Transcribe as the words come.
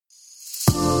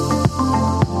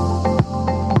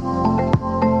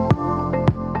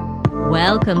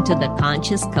Welcome to the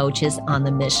Conscious Coaches on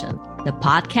a Mission, the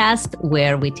podcast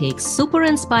where we take super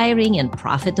inspiring and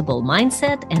profitable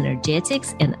mindset,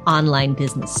 energetics, and online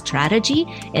business strategy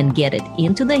and get it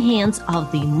into the hands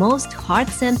of the most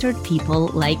heart-centered people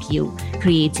like you,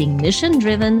 creating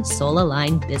mission-driven,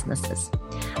 soul-aligned businesses.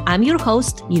 I'm your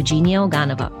host, Eugenia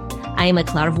Oganova. I am a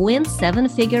clairvoyant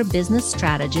seven-figure business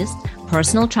strategist,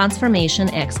 personal transformation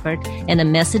expert, and a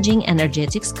messaging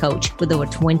energetics coach with over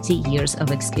 20 years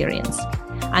of experience.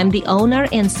 I'm the owner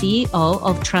and CEO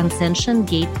of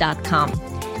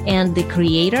TranscensionGate.com and the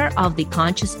creator of the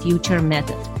Conscious Future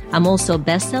Method. I'm also a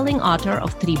best-selling author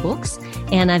of 3 books,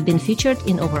 and I've been featured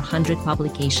in over 100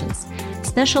 publications,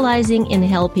 specializing in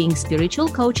helping spiritual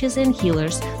coaches and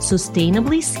healers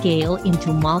sustainably scale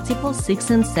into multiple 6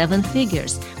 and 7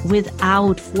 figures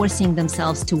without forcing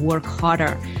themselves to work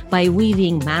harder by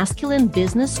weaving masculine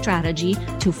business strategy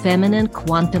to feminine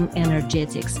quantum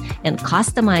energetics and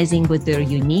customizing with their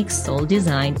unique soul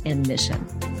design and mission.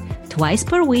 Twice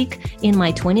per week, in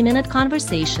my 20-minute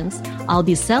conversations, I'll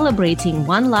be celebrating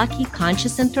one lucky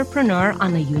conscious entrepreneur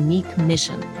on a unique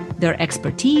mission, their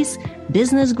expertise,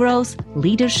 business growth,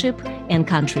 leadership, and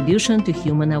contribution to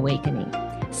human awakening.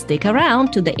 Stick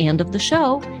around to the end of the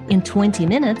show. In 20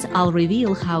 minutes, I'll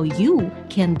reveal how you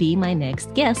can be my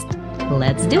next guest.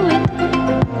 Let's do it.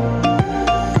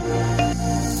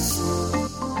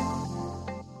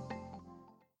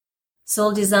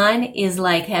 Soul design is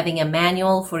like having a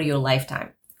manual for your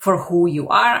lifetime, for who you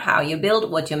are, how you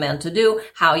build, what you're meant to do,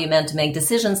 how you're meant to make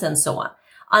decisions, and so on.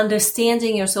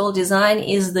 Understanding your soul design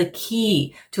is the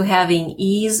key to having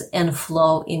ease and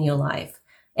flow in your life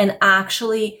and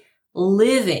actually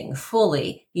living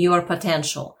fully your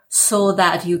potential so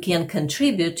that you can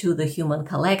contribute to the human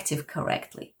collective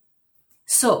correctly.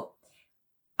 So,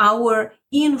 our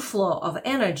inflow of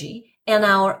energy and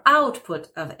our output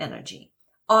of energy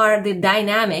are the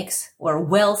dynamics or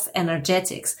wealth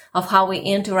energetics of how we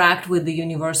interact with the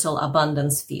universal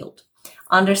abundance field.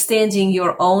 Understanding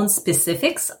your own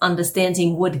specifics,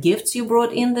 understanding what gifts you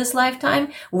brought in this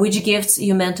lifetime, which gifts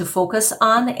you meant to focus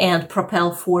on and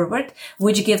propel forward,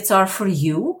 which gifts are for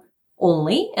you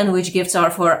only, and which gifts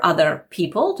are for other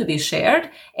people to be shared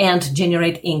and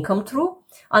generate income through.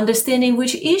 Understanding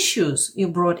which issues you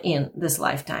brought in this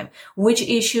lifetime, which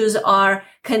issues are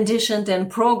conditioned and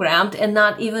programmed and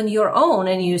not even your own,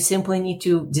 and you simply need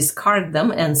to discard them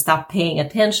and stop paying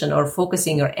attention or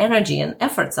focusing your energy and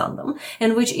efforts on them,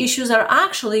 and which issues are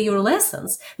actually your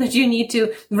lessons that you need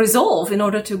to resolve in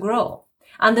order to grow.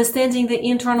 Understanding the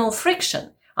internal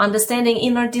friction, understanding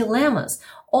inner dilemmas.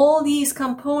 All these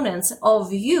components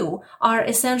of you are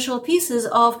essential pieces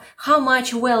of how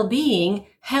much well-being,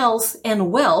 health,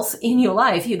 and wealth in your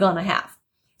life you're gonna have.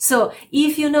 So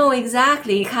if you know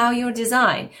exactly how you're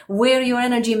designed, where your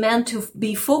energy meant to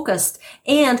be focused,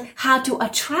 and how to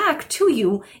attract to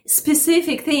you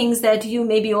specific things that you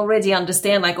maybe already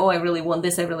understand, like, oh, I really want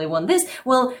this, I really want this.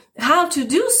 Well, how to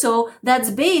do so,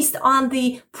 that's based on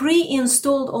the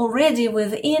pre-installed already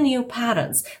within you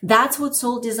patterns. That's what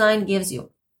soul design gives you.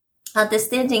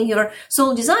 Understanding your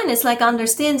soul design is like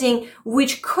understanding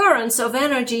which currents of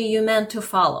energy you meant to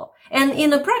follow. And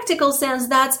in a practical sense,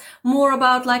 that's more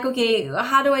about like, okay,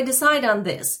 how do I decide on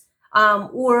this?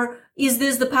 Or is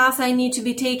this the path I need to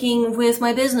be taking with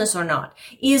my business or not?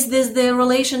 Is this the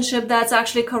relationship that's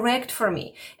actually correct for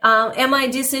me? Am I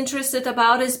disinterested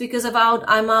about it because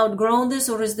I'm outgrown this,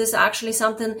 or is this actually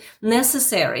something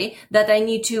necessary that I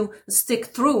need to stick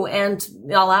through and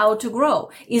allow to grow?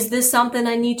 Is this something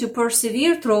I need to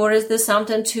persevere through, or is this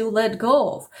something to let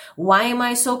go of? Why am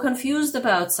I so confused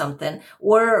about something?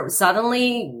 Or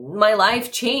suddenly my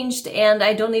life changed and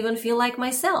I don't even feel like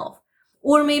myself.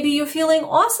 Or maybe you're feeling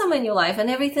awesome in your life and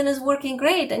everything is working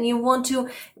great and you want to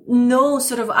know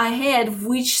sort of ahead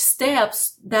which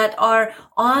steps that are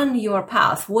on your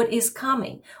path, what is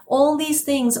coming. All these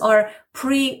things are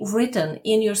pre-written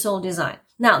in your soul design.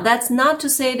 Now, that's not to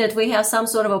say that we have some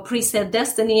sort of a preset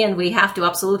destiny and we have to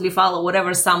absolutely follow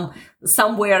whatever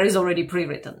somewhere is already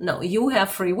pre-written. No, you have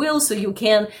free will, so you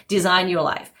can design your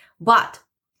life. But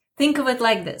think of it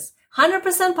like this.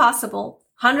 100% possible,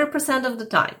 100% of the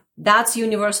time. That's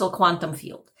universal quantum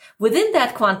field. Within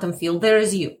that quantum field, there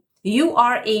is you. You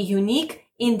are a unique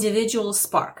individual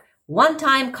spark,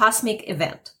 one-time cosmic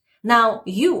event. Now,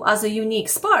 you as a unique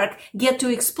spark get to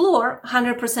explore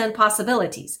 100%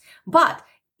 possibilities, but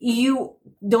you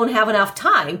don't have enough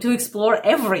time to explore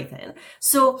everything.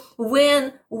 So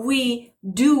when we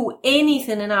do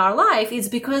anything in our life, it's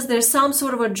because there's some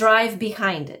sort of a drive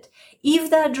behind it.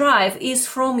 If that drive is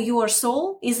from your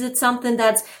soul, is it something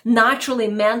that's naturally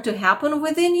meant to happen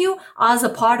within you as a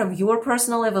part of your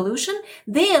personal evolution?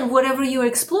 Then whatever you're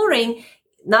exploring,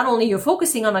 not only you're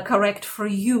focusing on a correct for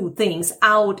you things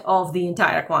out of the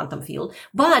entire quantum field,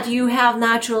 but you have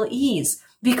natural ease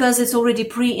because it's already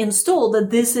pre-installed that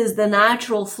this is the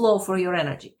natural flow for your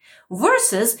energy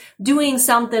versus doing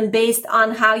something based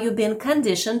on how you've been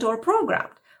conditioned or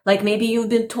programmed. Like maybe you've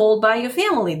been told by your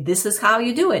family, this is how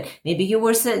you do it. Maybe you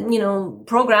were,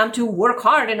 programmed to work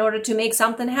hard in order to make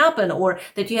something happen, or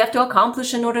that you have to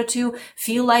accomplish in order to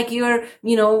feel like you're,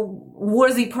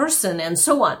 worthy person and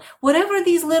so on. Whatever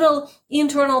these little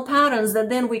internal patterns that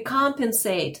then we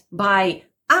compensate by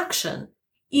action,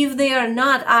 if they are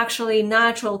not actually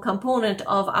natural component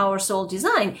of our soul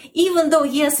design, even though,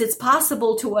 yes, it's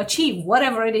possible to achieve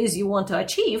whatever it is you want to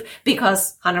achieve,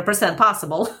 because 100%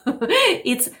 possible,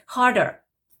 it's harder.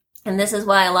 And this is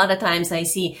why a lot of times I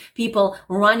see people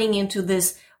running into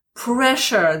this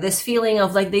pressure, this feeling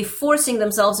of like they forcing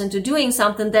themselves into doing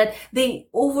something that they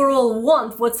overall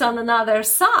want what's on another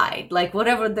side, like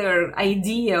whatever their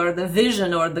idea or the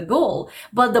vision or the goal.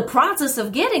 But the process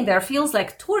of getting there feels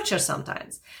like torture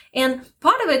sometimes. And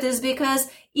part of it is because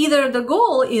either the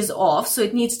goal is off, so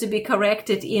it needs to be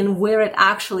corrected in where it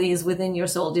actually is within your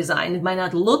soul design. It might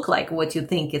not look like what you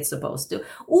think it's supposed to.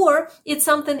 Or it's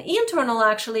something internal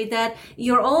actually that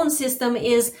your own system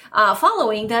is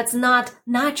following that's not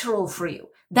natural for you.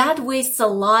 That wastes a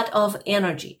lot of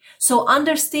energy. So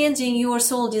understanding your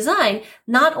soul design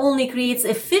not only creates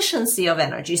efficiency of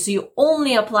energy, so you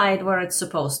only apply it where it's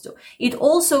supposed to. It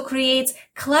also creates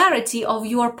clarity of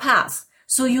your path.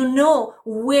 So you know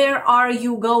where are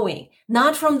you going,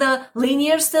 not from the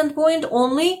linear standpoint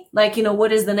only, like,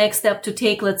 what is the next step to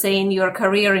take, let's say, in your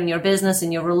career, in your business,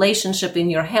 in your relationship, in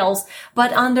your health,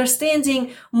 but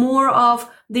understanding more of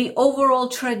the overall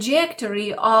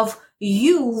trajectory of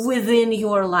you within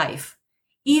your life.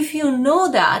 If you know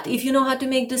that, if you know how to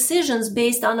make decisions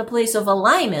based on a place of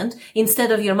alignment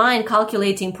instead of your mind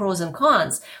calculating pros and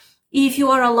cons, if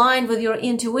you are aligned with your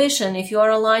intuition, if you are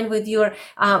aligned with your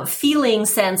feeling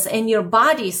sense and your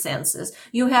body senses,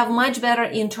 you have much better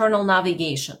internal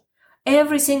navigation.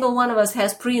 Every single one of us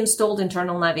has pre-installed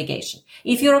internal navigation.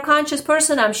 If you're a conscious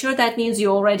person, I'm sure that means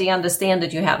you already understand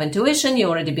that you have intuition, you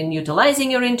already been utilizing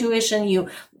your intuition, you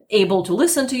able to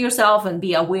listen to yourself and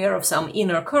be aware of some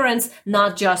inner currents,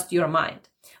 not just your mind.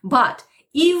 But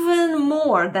even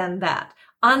more than that,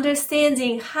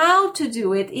 understanding how to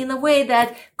do it in a way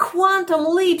that quantum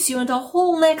leaps you into a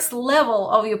whole next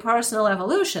level of your personal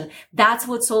evolution. That's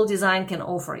what soul design can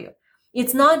offer you.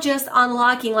 It's not just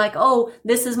unlocking like, oh,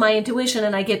 this is my intuition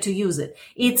and I get to use it.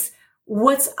 It's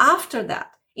what's after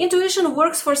that. Intuition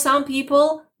works for some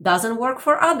people, doesn't work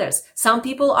for others. Some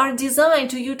people are designed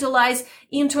to utilize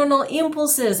internal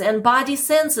impulses and body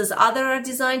senses. Others are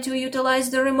designed to utilize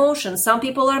their emotions. Some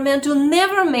people are meant to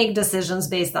never make decisions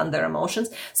based on their emotions.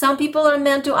 Some people are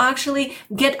meant to actually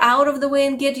get out of the way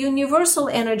and get universal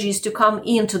energies to come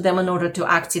into them in order to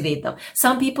activate them.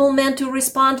 Some people meant to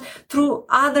respond through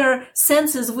other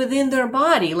senses within their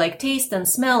body, like taste and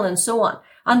smell and so on.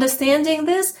 Understanding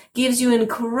this gives you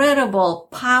incredible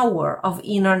power of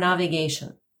inner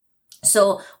navigation.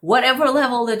 So whatever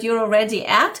level that you're already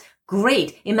at,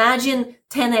 great. Imagine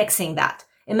 10xing that.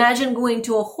 Imagine going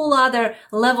to a whole other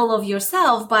level of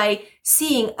yourself by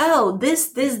seeing, oh,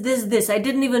 this. I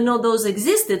didn't even know those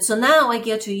existed. So now I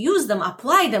get to use them,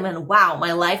 apply them, and wow,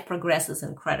 my life progresses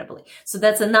incredibly. So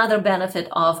that's another benefit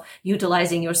of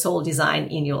utilizing your soul design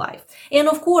in your life. And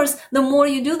of course, the more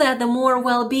you do that, the more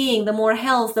well-being, the more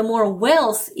health, the more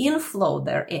wealth inflow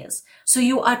there is. So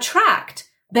you attract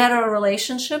better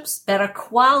relationships, better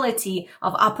quality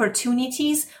of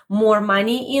opportunities, more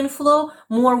money inflow,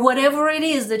 more whatever it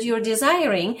is that you're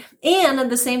desiring. And at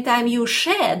the same time, you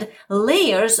shed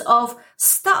layers of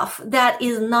stuff that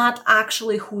is not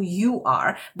actually who you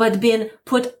are, but been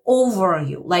put over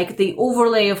you, like the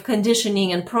overlay of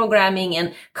conditioning and programming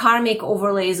and karmic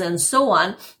overlays and so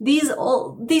on.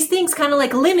 These things kind of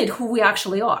like limit who we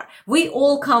actually are. We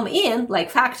all come in,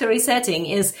 like factory setting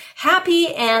is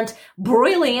happy and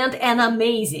brilliant and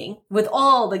amazing with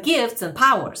all the gifts and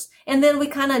powers. And then we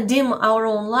kind of dim our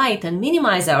own light and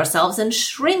minimize ourselves and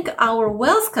shrink our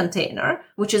wealth container,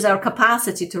 which is our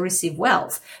capacity to receive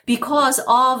wealth, because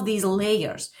of these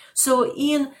layers. So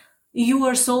in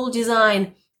your soul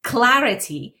design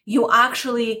clarity, you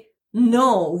actually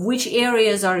know which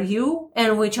areas are you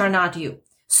and which are not you.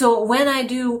 So when I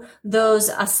do those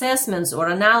assessments or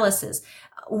analysis,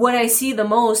 what I see the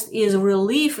most is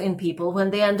relief in people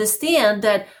when they understand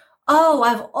that, oh,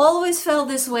 I've always felt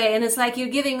this way. And it's like you're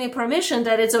giving me permission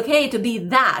that it's okay to be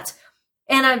that.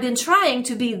 And I've been trying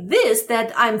to be this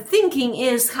that I'm thinking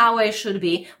is how I should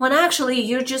be, when actually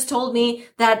you just told me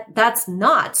that that's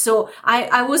not. So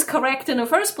I was correct in the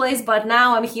first place, but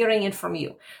now I'm hearing it from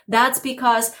you. That's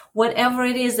because whatever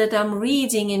it is that I'm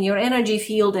reading in your energy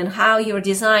field and how you're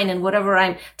designed and whatever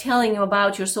I'm telling you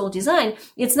about your soul design,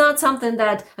 it's not something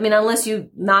that, I mean, unless you're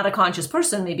not a conscious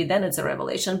person, maybe then it's a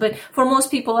revelation. But for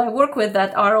most people I work with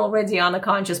that are already on a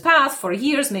conscious path for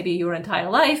years, maybe your entire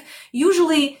life,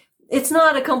 usually it's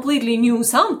not a completely new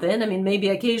something. I mean, maybe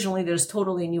occasionally there's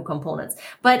totally new components,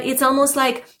 but it's almost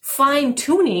like fine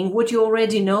tuning what you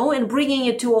already know and bringing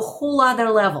it to a whole other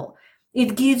level.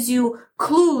 It gives you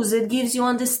clues. It gives you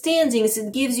understandings.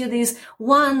 It gives you these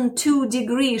 1-2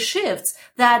 degree shifts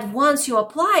that once you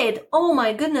apply it, oh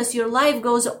my goodness, your life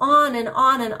goes on and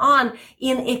on and on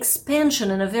in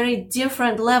expansion in a very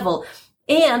different level.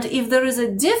 And if there is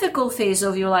a difficult phase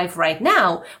of your life right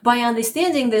now, by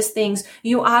understanding these things,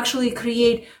 you actually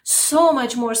create so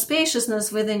much more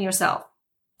spaciousness within yourself.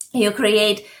 You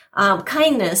create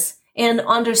kindness and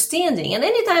understanding. And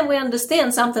anytime we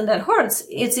understand something that hurts,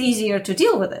 it's easier to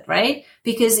deal with it, right?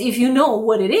 Because if you know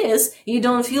what it is, you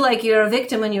don't feel like you're a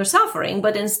victim and you're suffering,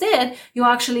 but instead you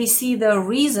actually see the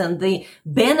reason, the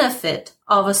benefit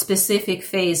of a specific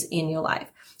phase in your life.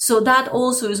 So that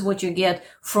also is what you get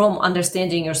from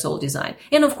understanding your soul design.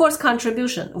 And of course,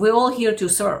 contribution. We're all here to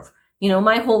serve. You know,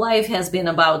 my whole life has been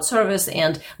about service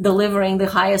and delivering the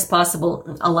highest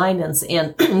possible alignments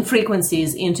and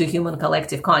frequencies into human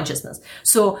collective consciousness.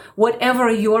 So whatever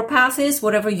your path is,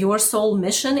 whatever your soul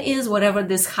mission is, whatever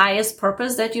this highest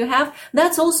purpose that you have,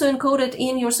 that's also encoded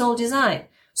in your soul design.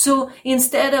 So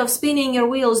instead of spinning your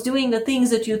wheels, doing the things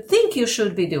that you think you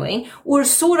should be doing, or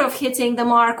sort of hitting the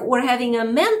mark, or having a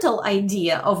mental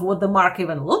idea of what the mark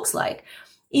even looks like,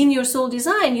 in your soul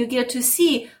design, you get to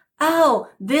see, oh,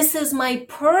 this is my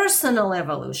personal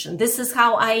evolution. This is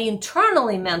how I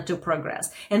internally meant to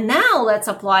progress. And now let's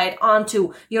apply it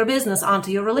onto your business, onto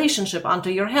your relationship,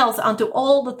 onto your health, onto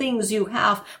all the things you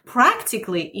have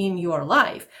practically in your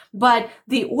life. But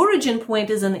the origin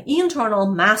point is an internal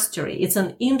mastery. It's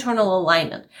an internal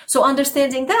alignment. So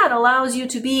understanding that allows you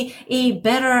to be a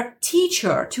better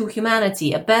teacher to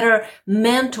humanity, a better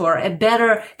mentor, a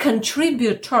better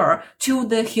contributor to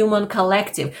the human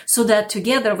collective, so that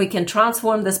together we can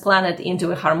transform this planet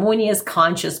into a harmonious,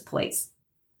 conscious place.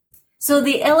 So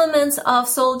the elements of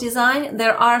soul design,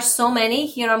 there are so many.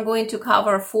 Here I'm going to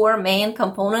cover 4 main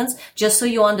components just so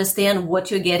you understand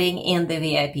what you're getting in the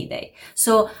VIP day.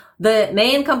 So the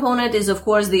main component is, of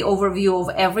course, the overview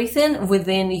of everything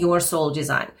within your soul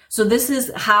design. So this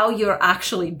is how you're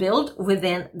actually built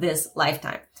within this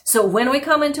lifetime. So when we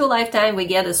come into a lifetime, we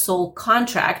get a soul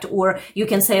contract, or you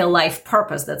can say a life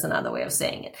purpose. That's another way of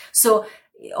saying it. So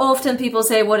often people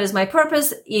say, what is my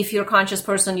purpose? If you're a conscious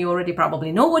person, you already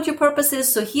probably know what your purpose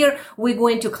is. So here we're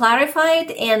going to clarify it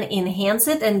and enhance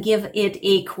it and give it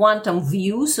a quantum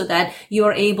view so that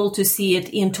you're able to see it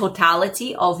in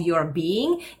totality of your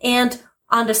being and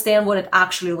understand what it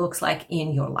actually looks like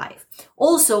in your life.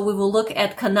 Also, we will look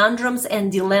at conundrums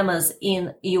and dilemmas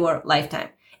in your lifetime.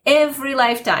 Every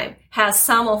lifetime has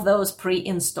some of those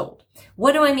pre-installed.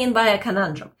 What do I mean by a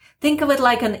conundrum? Think of it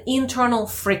like an internal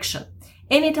friction.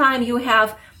 Anytime you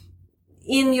have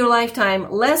in your lifetime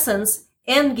lessons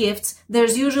and gifts,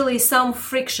 there's usually some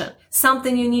friction,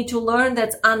 something you need to learn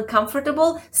that's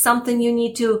uncomfortable, something you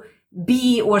need to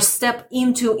be or step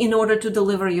into in order to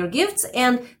deliver your gifts.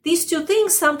 And these two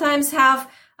things sometimes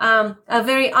have a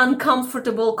very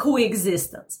uncomfortable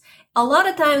coexistence. A lot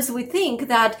of times we think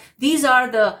that these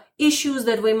are the issues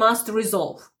that we must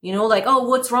resolve. You know, like, oh,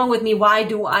 what's wrong with me? Why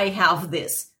do I have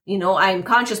this? You know, I'm a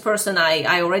conscious person.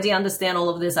 I already understand all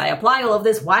of this. I apply all of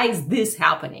this. Why is this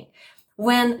happening?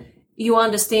 When you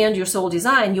understand your soul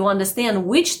design, you understand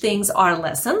which things are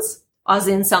lessons, as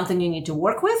in something you need to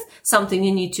work with, something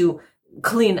you need to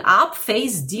clean up,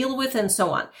 face, deal with, and so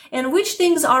on. And which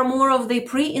things are more of the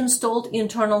pre-installed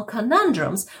internal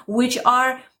conundrums, which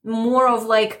are more of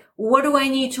like, what do I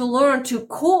need to learn to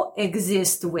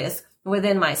coexist with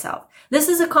within myself? This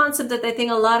is a concept that I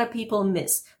think a lot of people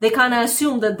miss. They kind of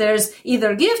assume that there's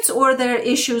either gifts or there are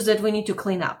issues that we need to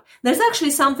clean up. There's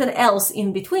actually something else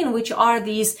in between, which are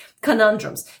these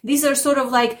conundrums. These are sort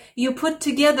of like you put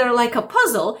together like a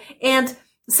puzzle, and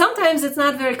sometimes it's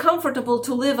not very comfortable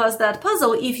to live as that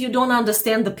puzzle if you don't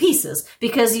understand the pieces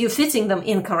because you're fitting them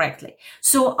incorrectly.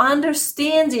 So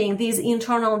understanding these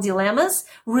internal dilemmas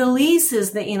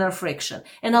releases the inner friction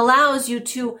and allows you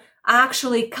to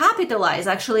actually capitalize,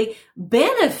 actually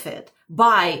benefit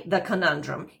by the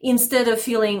conundrum instead of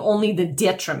feeling only the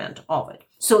detriment of it.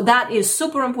 So that is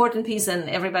super important piece, and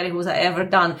everybody who's ever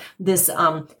done this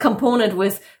component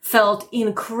with felt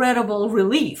incredible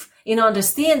relief in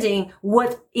understanding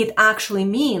what it actually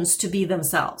means to be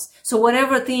themselves. So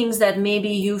whatever things that maybe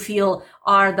you feel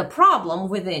are the problem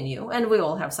within you, and we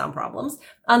all have some problems,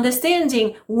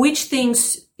 understanding which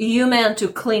things you meant to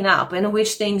clean up and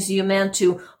which things you meant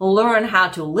to learn how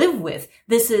to live with.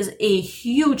 This is a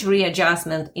huge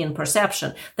readjustment in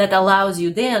perception that allows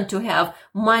you then to have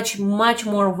much, much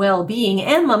more well-being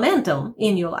and momentum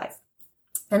in your life.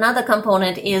 Another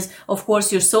component is, of course,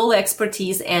 your soul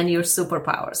expertise and your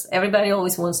superpowers. Everybody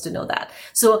always wants to know that.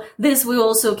 So this we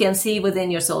also can see within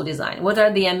your soul design. What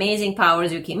are the amazing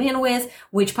powers you came in with,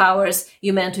 which powers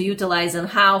you meant to utilize and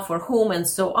how, for whom, and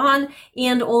so on.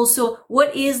 And also,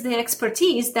 what is the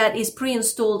expertise that is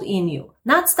pre-installed in you?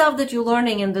 Not stuff that you're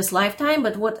learning in this lifetime,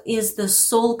 but what is the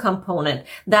soul component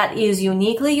that is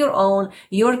uniquely your own,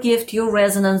 your gift, your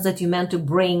resonance that you meant to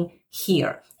bring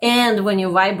here. And when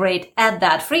you vibrate at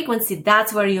that frequency,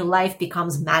 that's where your life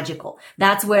becomes magical.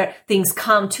 That's where things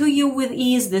come to you with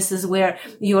ease. This is where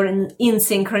you're in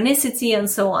synchronicity and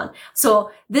so on.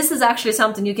 So this is actually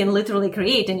something you can literally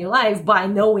create in your life by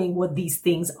knowing what these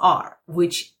things are,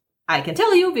 which I can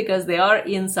tell you because they are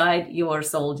inside your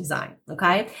soul design.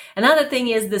 Okay. Another thing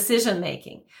is decision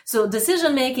making. So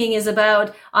decision making is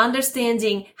about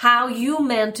understanding how you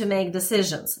meant to make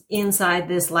decisions inside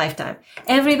this lifetime.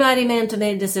 Everybody meant to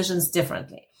make decisions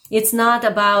differently. It's not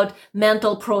about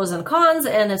mental pros and cons,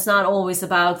 and it's not always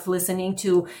about listening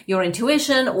to your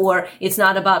intuition, or it's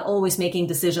not about always making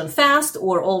decisions fast,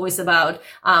 or always about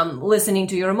listening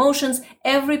to your emotions.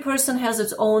 Every person has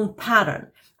its own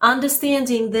pattern.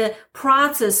 Understanding the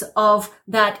process of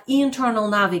that internal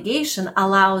navigation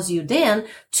allows you then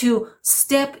to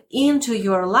step into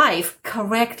your life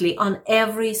correctly on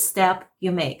every step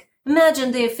you make.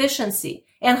 Imagine the efficiency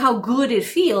and how good it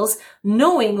feels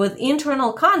knowing with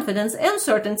internal confidence and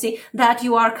certainty that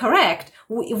you are correct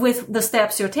with the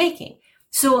steps you're taking.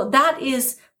 So that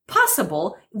is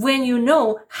possible when you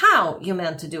know how you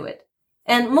meant to do it.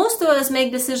 And most of us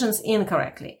make decisions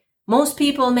incorrectly. Most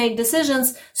people make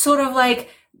decisions sort of like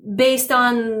based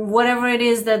on whatever it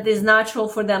is that is natural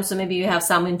for them. So maybe you have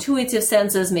some intuitive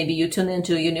senses, maybe you tune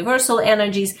into universal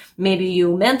energies, maybe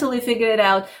you mentally figure it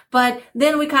out, but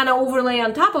then we kind of overlay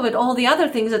on top of it all the other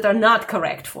things that are not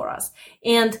correct for us.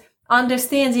 And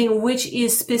understanding which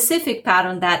is specific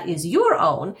pattern that is your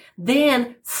own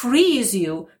then frees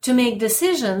you to make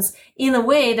decisions in a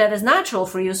way that is natural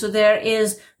for you. So there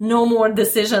is no more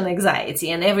decision anxiety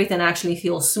and everything actually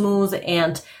feels smooth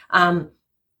and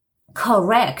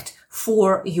correct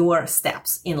for your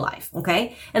steps in life.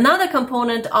 Okay. Another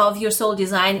component of your soul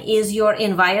design is your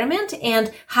environment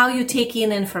and how you take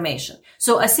in information.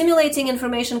 So assimilating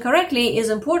information correctly is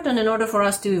important in order for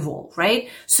us to evolve, right?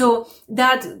 So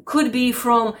that could be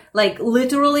from like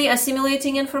literally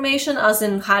assimilating information, as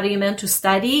in how do you meant to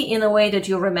study in a way that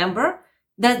you remember.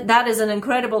 That is an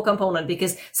incredible component,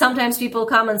 because sometimes people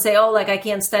come and say, oh, like I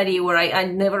can't study, or I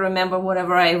never remember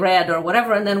whatever I read or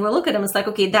whatever. And then we'll look at them. It's like,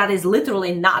 okay, that is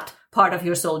literally not part of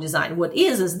your soul design. What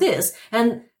is this.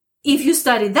 And if you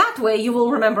study that way, you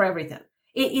will remember everything.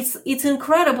 It's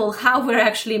incredible how we're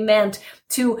actually meant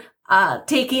to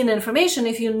take in information.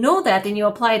 If you know that and you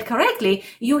apply it correctly,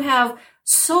 you have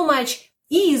so much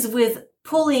ease with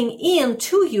pulling in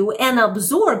to you and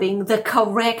absorbing the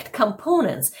correct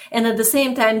components, and at the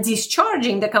same time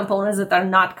discharging the components that are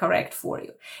not correct for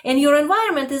you. And your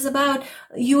environment is about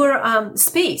your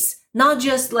space, not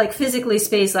just like physically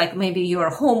space, like maybe your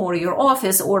home or your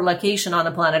office or location on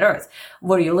the planet Earth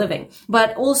where you're living,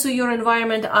 but also your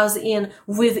environment as in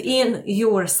within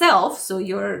yourself, so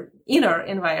your inner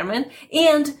environment.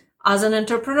 And as an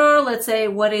entrepreneur, let's say,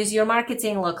 what is your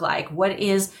marketing look like? What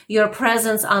is your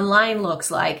presence online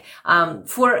looks like?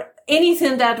 For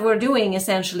anything that we're doing,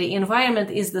 essentially,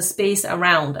 environment is the space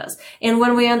around us. And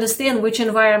when we understand which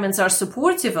environments are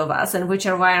supportive of us and which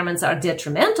environments are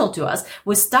detrimental to us,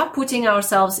 we stop putting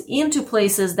ourselves into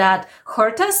places that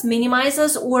hurt us, minimize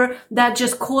us, or that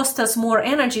just cost us more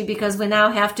energy, because we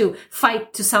now have to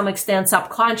fight to some extent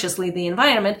subconsciously the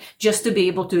environment just to be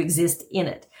able to exist in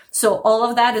it. So all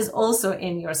of that is also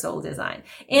in your soul design.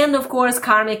 And of course,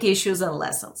 karmic issues and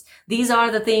lessons. These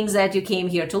are the things that you came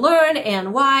here to learn,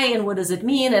 and why, and what does it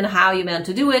mean, and how you meant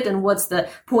to do it, and what's the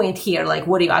point here, like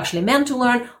what are you actually meant to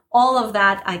learn. All of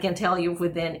that I can tell you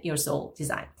within your soul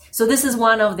design. So this is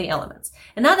one of the elements.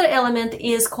 Another element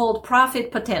is called profit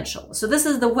potential. So this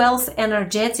is the wealth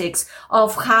energetics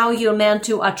of how you're meant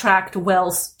to attract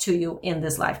wealth to you in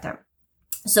this lifetime.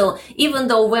 So even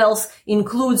though wealth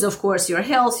includes, of course, your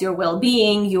health, your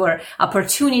well-being, your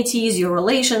opportunities, your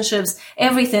relationships,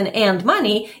 everything, and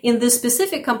money, in this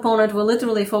specific component, we're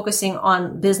literally focusing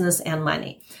on business and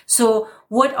money. So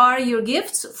what are your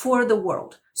gifts for the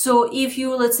world? So if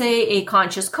you, let's say, a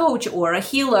conscious coach or a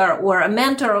healer or a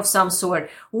mentor of some sort,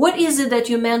 what is it that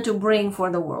you're meant to bring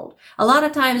for the world? A lot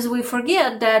of times we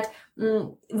forget that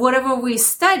whatever we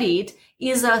studied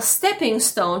is a stepping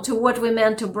stone to what we're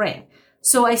meant to bring.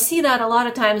 So I see that a lot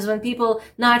of times when people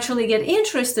naturally get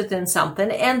interested in something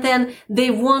and then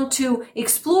they want to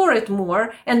explore it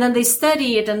more and then they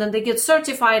study it and then they get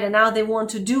certified and now they want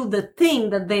to do the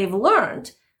thing that they've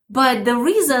learned. But the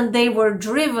reason they were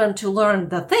driven to learn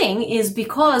the thing is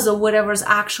because of whatever's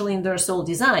actually in their soul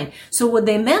design. So what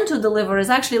they meant to deliver is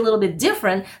actually a little bit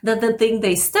different than the thing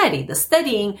they studied. The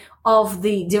studying of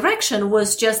the direction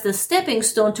was just a stepping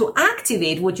stone to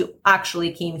activate what you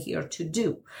actually came here to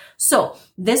do. So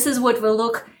this is what we'll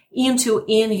look into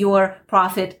in your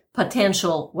profit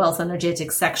potential wealth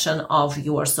energetic section of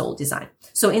your soul design.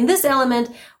 So in this element,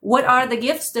 what are the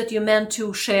gifts that you're meant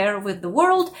to share with the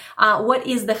world? What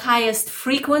is the highest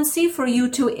frequency for you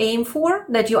to aim for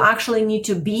that you actually need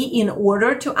to be in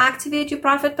order to activate your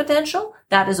profit potential?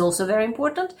 That is also very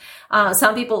important.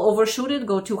 Some people overshoot it,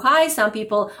 go too high. Some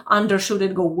people undershoot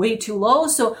it, go way too low.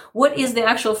 So what is the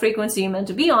actual frequency you're meant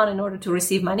to be on in order to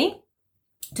receive money,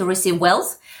 to receive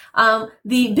wealth?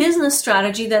 The business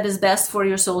strategy that is best for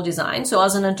your soul design. So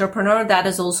as an entrepreneur, that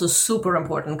is also super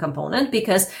important component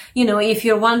because, if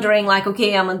you're wondering like,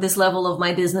 okay, I'm at this level of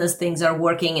my business, things are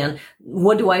working and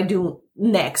what do I do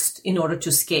next in order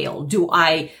to scale? Do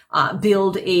I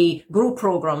build a group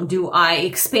program? Do I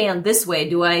expand this way?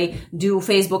 Do I do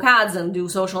Facebook ads and do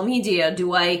social media?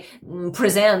 Do I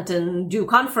present and do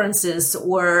conferences?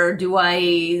 Or do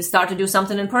I start to do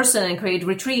something in person and create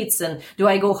retreats? And do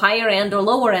I go higher end or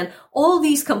lower end? All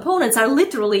these components are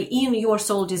literally in your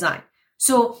soul design.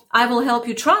 So I will help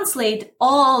you translate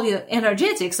all your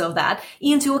energetics of that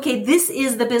into, okay, this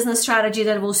is the business strategy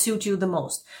that will suit you the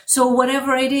most. So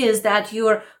whatever it is that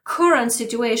your current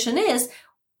situation is,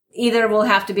 either will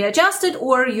have to be adjusted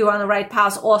or you're on the right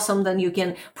path. Awesome. Then you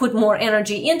can put more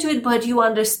energy into it, but you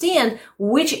understand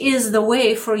which is the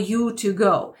way for you to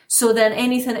go. So then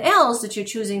anything else that you're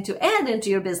choosing to add into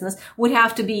your business would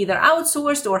have to be either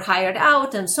outsourced or hired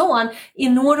out and so on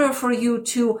in order for you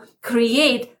to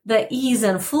create the ease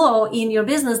and flow in your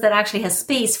business that actually has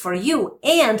space for you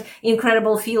and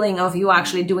incredible feeling of you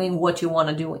actually doing what you want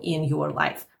to do in your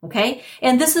life. Okay.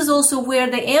 And this is also where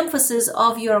the emphasis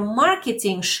of your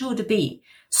marketing should be.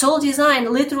 Soul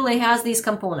design literally has these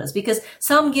components because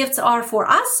some gifts are for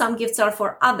us, some gifts are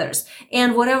for others.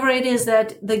 And whatever it is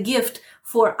that the gift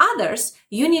for others,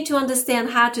 you need to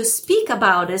understand how to speak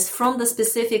about it from the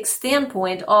specific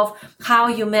standpoint of how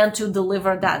you meant to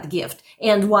deliver that gift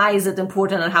and why is it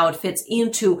important and how it fits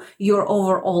into your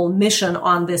overall mission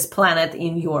on this planet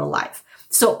in your life.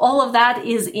 So all of that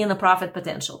is in the profit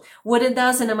potential. What it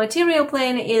does in a material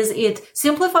plane is it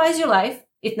simplifies your life.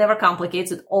 It never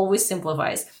complicates. It always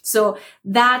simplifies. So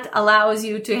that allows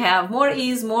you to have more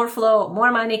ease, more flow,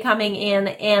 more money coming in,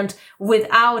 and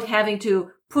without having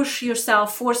to push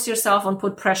yourself, force yourself, and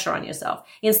put pressure on yourself.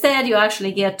 Instead, you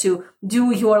actually get to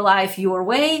do your life your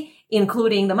way,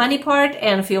 including the money part,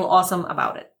 and feel awesome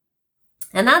about it.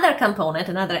 Another component,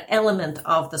 another element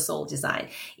of the soul design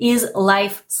is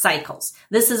life cycles.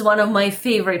 This is one of my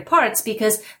favorite parts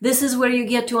because this is where you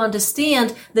get to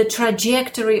understand the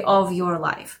trajectory of your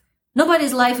life.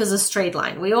 Nobody's life is a straight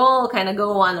line. We all kind of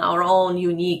go on our own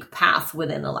unique path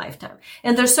within a lifetime.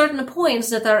 And there's certain points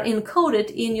that are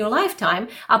encoded in your lifetime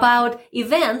about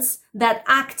events that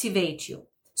activate you.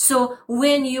 So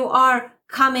when you are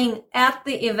coming at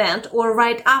the event or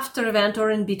right after event or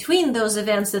in between those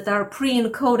events that are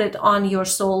pre-encoded on your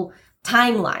soul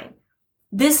timeline,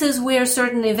 this is where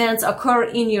certain events occur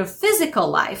in your physical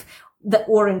life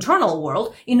or internal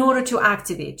world in order to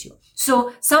activate you.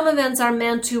 So some events are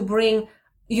meant to bring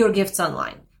your gifts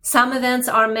online. Some events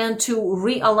are meant to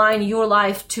realign your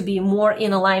life to be more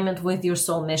in alignment with your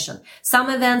soul mission. Some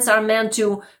events are meant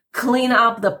to clean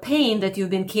up the pain that you've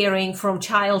been carrying from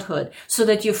childhood so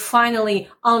that you finally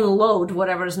unload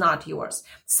whatever is not yours.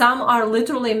 Some are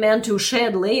literally meant to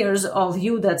shed layers of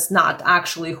you that's not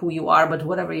actually who you are, but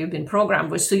whatever you've been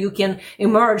programmed with, so you can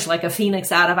emerge like a phoenix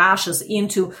out of ashes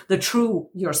into the true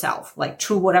yourself, like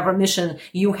true whatever mission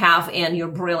you have and your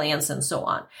brilliance and so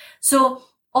on. So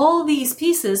all these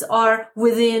pieces are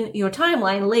within your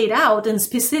timeline, laid out in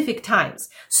specific times.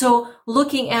 So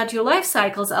looking at your life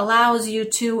cycles allows you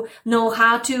to know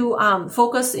how to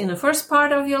focus in the first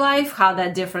part of your life, how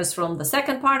that differs from the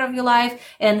second part of your life,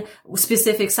 and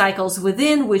specific cycles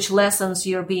within, which lessons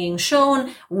you're being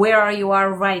shown, where you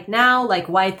are right now, like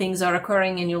why things are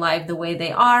occurring in your life the way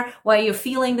they are, why you're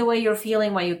feeling the way you're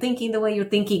feeling, why you're thinking the way you're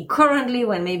thinking currently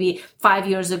when maybe 5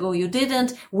 years ago you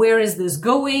didn't, where is this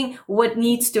going, what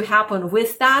needs to happen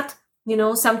with that.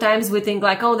 Sometimes we think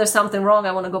like, oh, there's something wrong,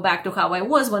 I want to go back to how I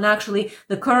was, when actually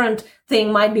the current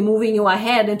thing might be moving you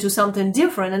ahead into something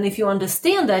different. And if you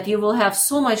understand that, you will have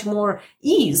so much more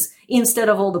ease instead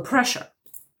of all the pressure.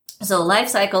 So life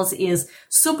cycles is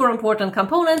super important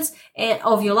components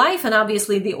of your life. And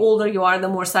obviously the older you are, the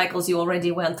more cycles you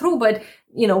already went through. But,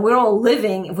 we're all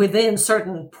living within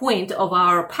certain point of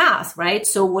our path, right?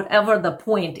 So whatever the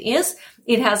point is,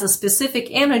 it has a specific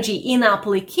energy in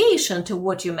application to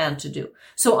what you meant to do.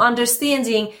 So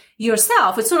understanding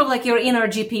yourself, it's sort of like your inner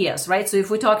GPS, right? So if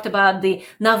we talked about the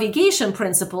navigation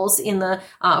principles in the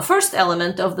first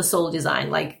element of the soul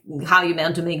design, like how you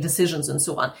meant to make decisions and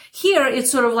so on. Here,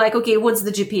 it's sort of like, okay, what's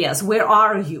the GPS? Where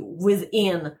are you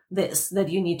within this that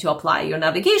you need to apply your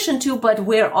navigation to? But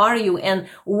where are you, and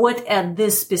what at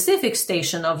this specific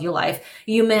station of your life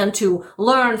you meant to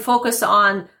learn, focus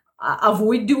on,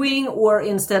 avoid doing, or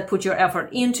instead put your effort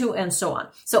into, and so on.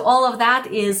 So all of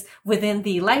that is within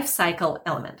the life cycle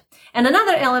element. And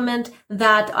another element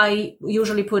that I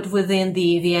usually put within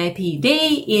the VIP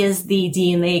day is the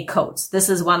DNA codes. This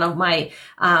is one of my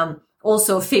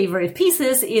also favorite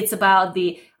pieces. It's about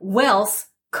the wealth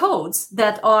codes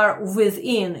that are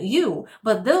within you.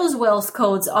 But those wealth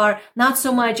codes are not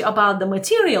so much about the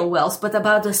material wealth, but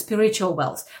about the spiritual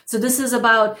wealth. So this is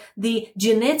about the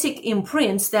genetic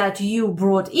imprints that you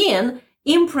brought in,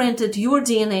 imprinted your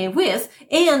DNA with,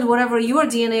 and whatever your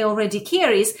DNA already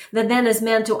carries that then is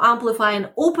meant to amplify and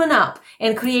open up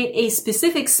and create a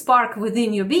specific spark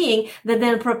within your being that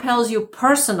then propels your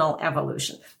personal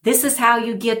evolution. This is how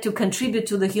you get to contribute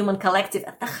to the human collective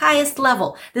at the highest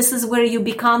level. This is where you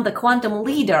become the quantum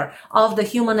leader of the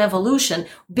human evolution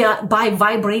by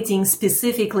vibrating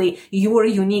specifically your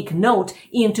unique note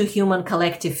into human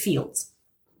collective fields.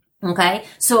 Okay.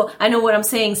 So I know what I'm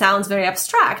saying sounds very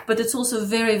abstract, but it's also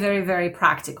very, very, very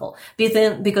practical.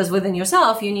 Because within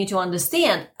yourself, you need to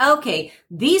understand, okay,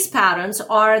 these patterns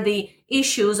are the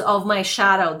issues of my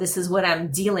shadow. This is what I'm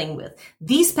dealing with.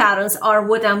 These patterns are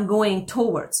what I'm going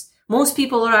towards. Most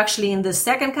people are actually in the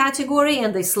second category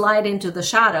and they slide into the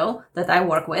shadow that I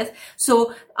work with.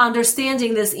 So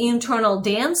understanding this internal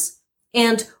dance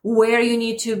and where you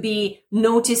need to be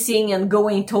noticing and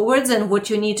going towards and what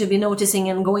you need to be noticing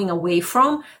and going away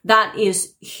from, that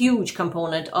is huge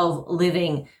component of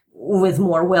living with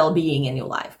more well-being in your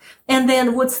life. And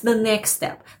then what's the next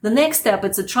step? The next step,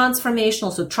 it's a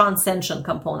transformational, so transcension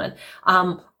component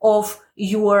of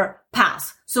your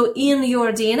path. So in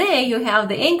your DNA, you have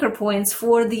the anchor points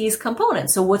for these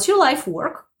components. So what's your life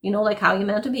work? Like how you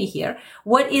meant to be here.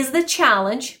 What is the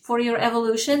challenge for your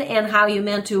evolution and how you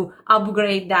meant to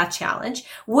upgrade that challenge?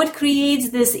 What creates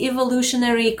this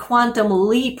evolutionary quantum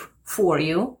leap for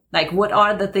you? Like what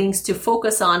are the things to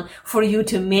focus on for you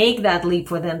to make that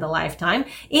leap within the lifetime?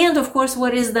 And of course,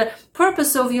 what is the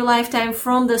purpose of your lifetime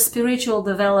from the spiritual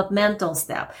developmental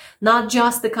step? Not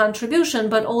just the contribution,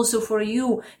 but also for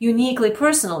you uniquely,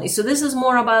 personally. So this is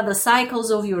more about the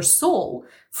cycles of your soul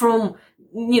from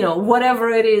whatever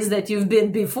it is that you've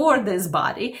been before this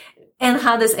body, and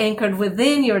how this anchored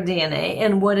within your DNA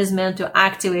and what is meant to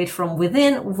activate from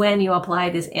within when you apply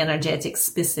this energetics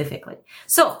specifically.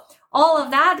 So all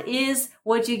of that is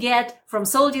what you get from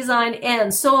soul design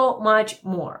and so much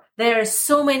more. There are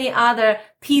so many other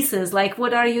pieces, like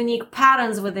what are unique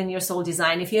patterns within your soul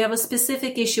design. If you have a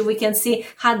specific issue, we can see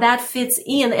how that fits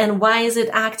in and why is it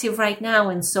active right now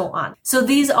and so on. So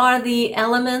these are the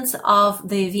elements of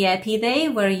the VIP day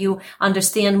where you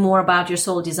understand more about your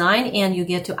soul design and you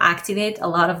get to activate a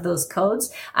lot of those codes.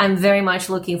 I'm very much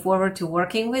looking forward to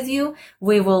working with you.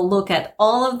 We will look at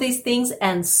all of these things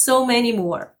and so many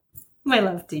more. My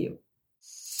love to you.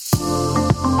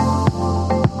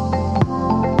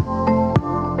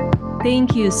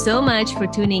 Thank you so much for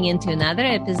tuning into another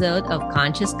episode of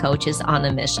Conscious Coaches on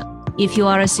a Mission. If you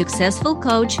are a successful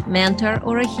coach, mentor,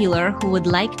 or a healer who would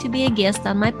like to be a guest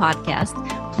on my podcast,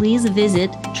 please visit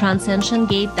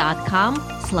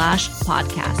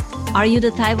transcensiongate.com/podcast. Are you the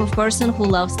type of person who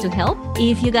loves to help?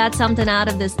 If you got something out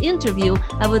of this interview,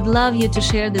 I would love you to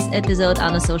share this episode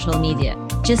on a social media.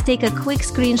 Just take a quick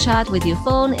screenshot with your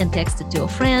phone and text it to a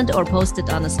friend or post it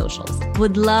on the socials.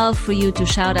 Would love for you to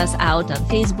shout us out on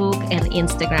Facebook and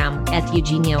Instagram at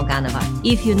Eugenia Oganova.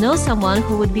 If you know someone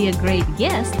who would be a great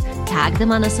guest, tag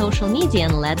them on a social media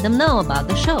and let them know about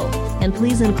the show. And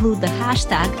please include the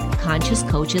hashtag Conscious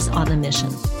Coaches on a Mission.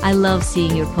 I love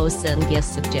seeing your posts and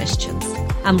guest suggestions.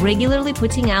 I'm regularly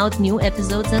putting out new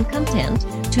episodes and content.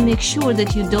 To make sure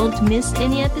that you don't miss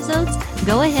any episodes,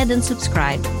 go ahead and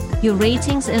subscribe. Your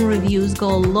ratings and reviews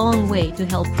go a long way to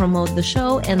help promote the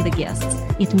show and the guests.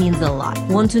 It means a lot.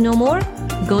 Want to know more?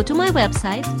 Go to my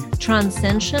website,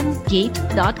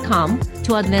 transcensiongate.com,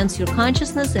 to advance your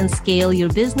consciousness and scale your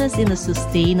business in a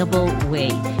sustainable way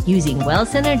using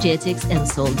wealth energetics and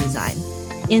soul design.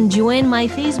 And join my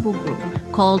Facebook group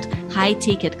called High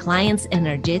Ticket Clients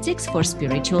Energetics for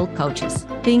Spiritual Coaches.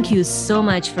 Thank you so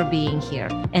much for being here,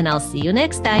 and I'll see you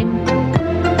next time.